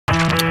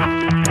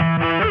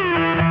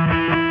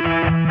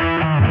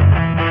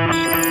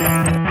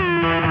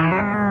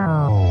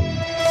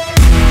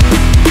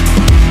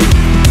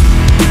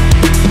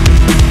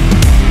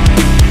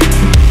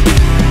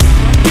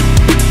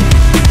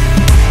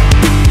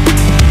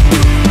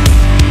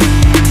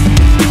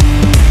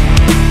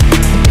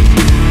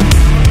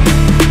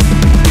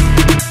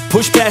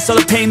Push past all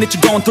the pain that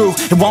you're going through.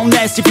 It won't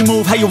last if you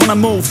move how you wanna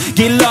move.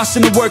 Get lost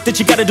in the work that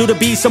you gotta do to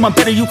be someone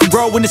better. You can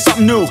grow into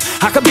something new.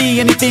 I could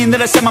be anything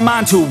that I set my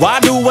mind to. I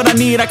do what I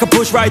need, I can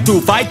push right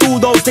through. Fight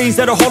through those things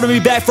that are holding me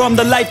back from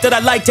the life that I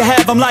like to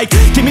have. I'm like,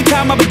 give me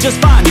time, I'll be just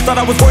fine. You thought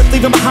I was worth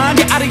leaving behind?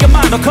 You're out of your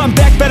mind. I'll come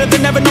back better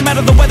than ever, no matter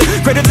the weather.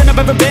 Greater than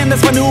I've ever been,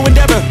 that's my new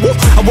endeavor. Woo.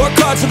 I work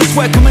hard so the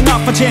sweat coming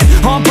off my chin.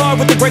 On par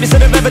with the greatest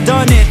that have ever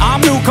done it. I'm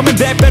new, coming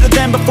back better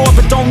than before.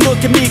 But don't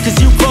look at me, cause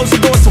you close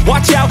the door. So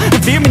watch out and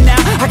fear me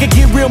now. I can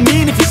get real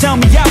mean if you sell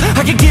me out.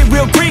 I can get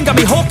real green, got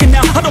me hulking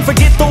now. I don't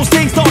forget those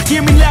things, don't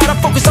hear me loud. I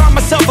focus on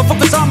myself, I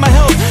focus on my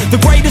health. The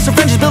greatest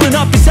revenge is building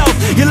up yourself.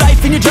 Your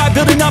life and your drive,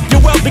 building up your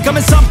wealth.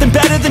 Becoming something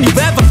better than you've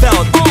ever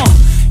felt.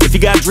 If you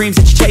got dreams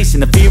that you're chasing,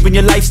 the fear in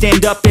your life,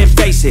 stand up and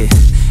face it.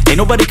 Ain't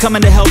nobody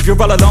coming to help, you're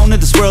all alone in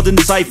this world, in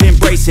this life,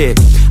 embrace it.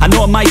 I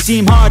know it might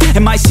seem hard, it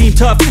might seem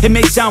tough, it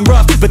may sound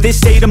rough, but this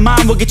state of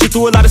mind will get you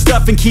through a lot of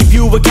stuff and keep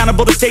you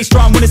accountable to stay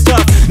strong when it's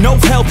tough. No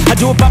help, I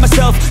do it by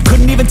myself,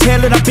 couldn't even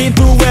tell it, I've been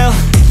through well.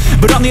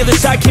 But on the other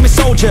side came a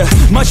soldier,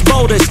 much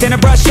bolder, standing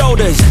broad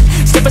shoulders.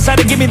 Step aside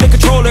and give me the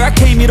controller, I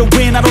came here to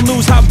win, I don't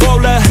lose, high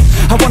roller.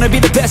 I wanna be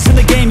the best in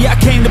the game, yeah I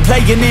came to play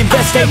and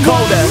invest, stay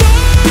colder.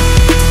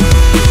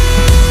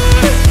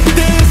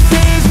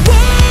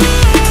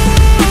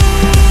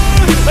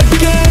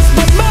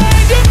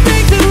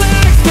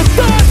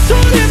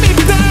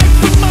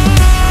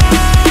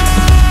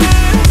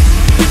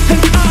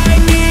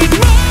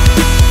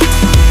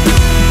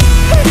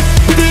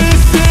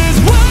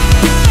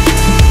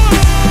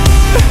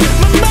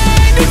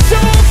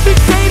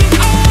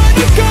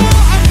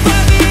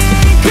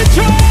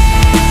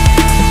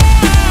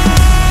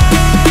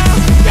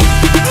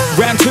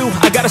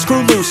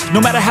 No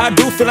matter how I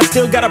do feel, I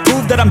still gotta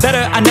prove that I'm better.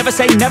 I never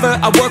say never,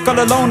 I work all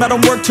alone, I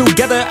don't work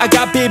together. I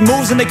got big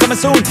moves and they coming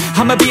soon.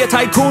 I'ma be a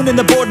tycoon in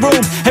the boardroom.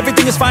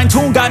 Everything is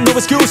fine-tuned, got no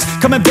excuse.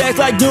 Coming back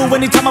like new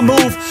anytime I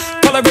move.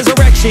 Call it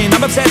resurrection,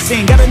 I'm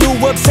obsessing. Got a new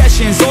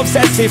obsession, so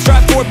obsessive.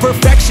 Strive for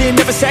perfection,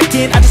 never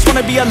second. I just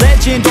wanna be a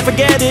legend, don't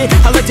forget it.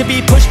 I like to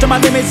be pushed to my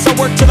limits, I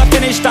work till I'm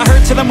finished. I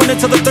hurt till I'm winning,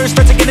 till the thirst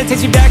starts again. It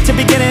takes me back to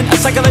beginning, a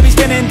cycle I be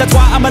spinning. That's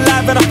why I'm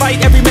alive and I fight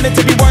every minute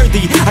to be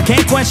worthy. I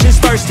can't quench this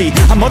thirsty,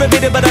 I'm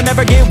motivated but I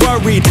never get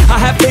worried. I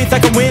have faith I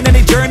can win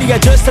any journey. I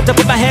just have to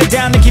put my head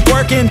down and keep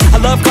working. I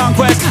love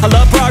conquest, I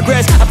love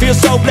progress. I feel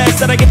so blessed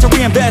that I get to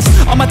reinvest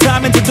all my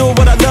time into doing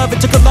what I love.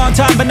 It took a long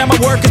time, but now my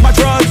work is my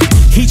drug.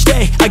 Each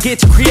day I get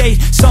to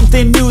create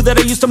something new that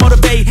I used to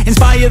motivate.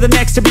 Inspire the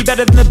next to be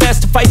better than the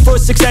best. To fight for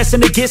success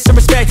and to get some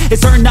respect.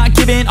 It's earned, not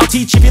given. I'll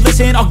teach if you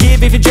listen, I'll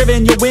give if you're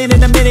driven. You'll win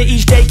in a minute.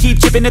 Each day keep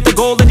chipping at the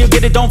goal and you'll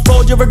get it. Don't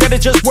fold, you'll regret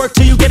it. Just work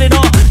till you get it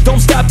all.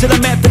 Don't stop till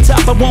I'm at the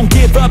top. I won't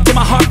give up till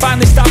my heart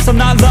finally stops. I'm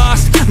not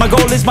lost. My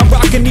goal is my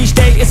rock and each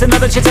day it's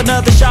another chance,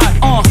 another shot.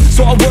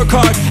 So I'll work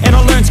hard and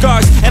I'll learn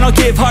scars and I'll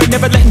give hard,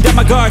 never letting down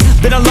my guard.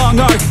 Been a long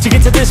arc to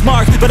get to this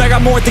mark, but I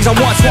got more things I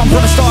want, so I'm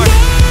gonna start.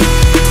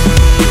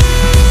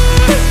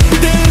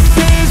 This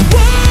is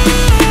war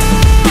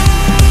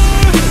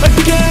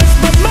against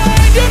my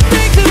mind and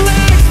things that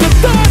lacks the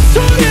thoughts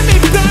holding me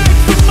back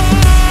from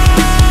mine,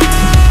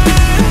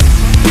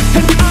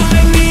 and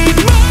I need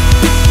more.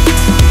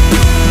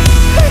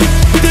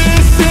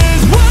 This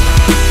is war.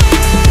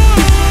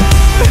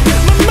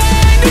 My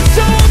mind is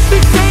so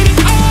fixated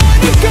on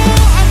you go,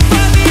 I'm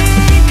finally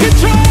in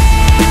control.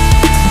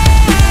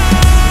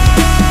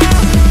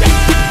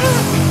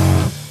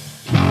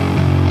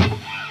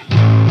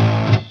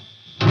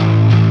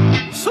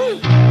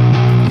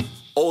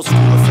 Old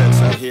school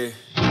effects out here.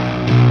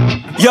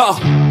 Yo,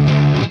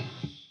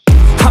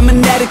 I'm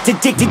an addict,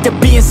 addicted to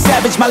being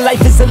savage. My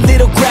life is a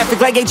little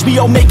graphic, like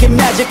HBO making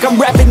magic. I'm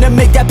rapping to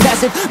make that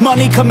passive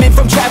money coming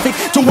from traffic.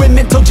 Doing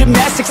mental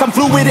gymnastics, I'm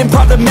fluid and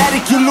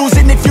problematic. You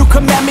losing if you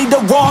come at me the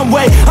wrong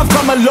way. I've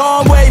come a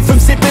long way from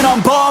sipping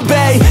on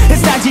Bombay.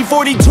 It's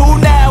 1942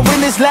 now,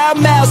 in this loud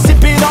mouth,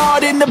 sipping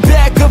hard in the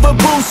back of a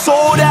booth,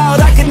 sold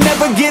out. I can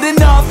never get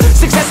enough.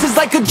 Success is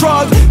like a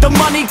drug, the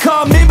money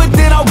come in, but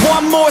then I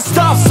want more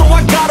stuff. So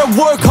I gotta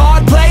work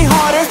hard, play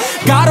harder,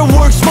 gotta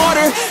work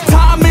smarter.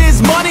 Time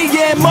is money,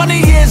 yeah,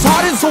 money is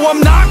hard, and so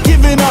I'm not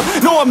giving up.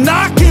 No, I'm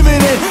not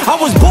giving in. I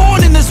was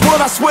born in this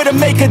world, I swear, to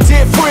make a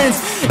difference.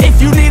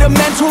 If you need a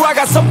mentor, I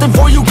got something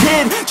for you,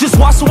 kid. Just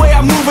watch the way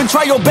I move and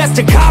try your best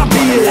to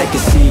copy it. Like a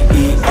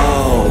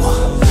CEO,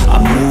 I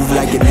move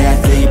like an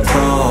athlete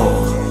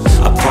pro.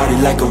 I party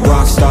like a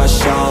rock star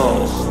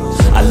show.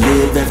 I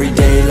live every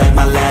day like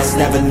my last,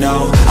 never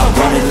know. I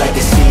run it like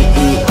a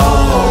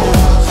CEO.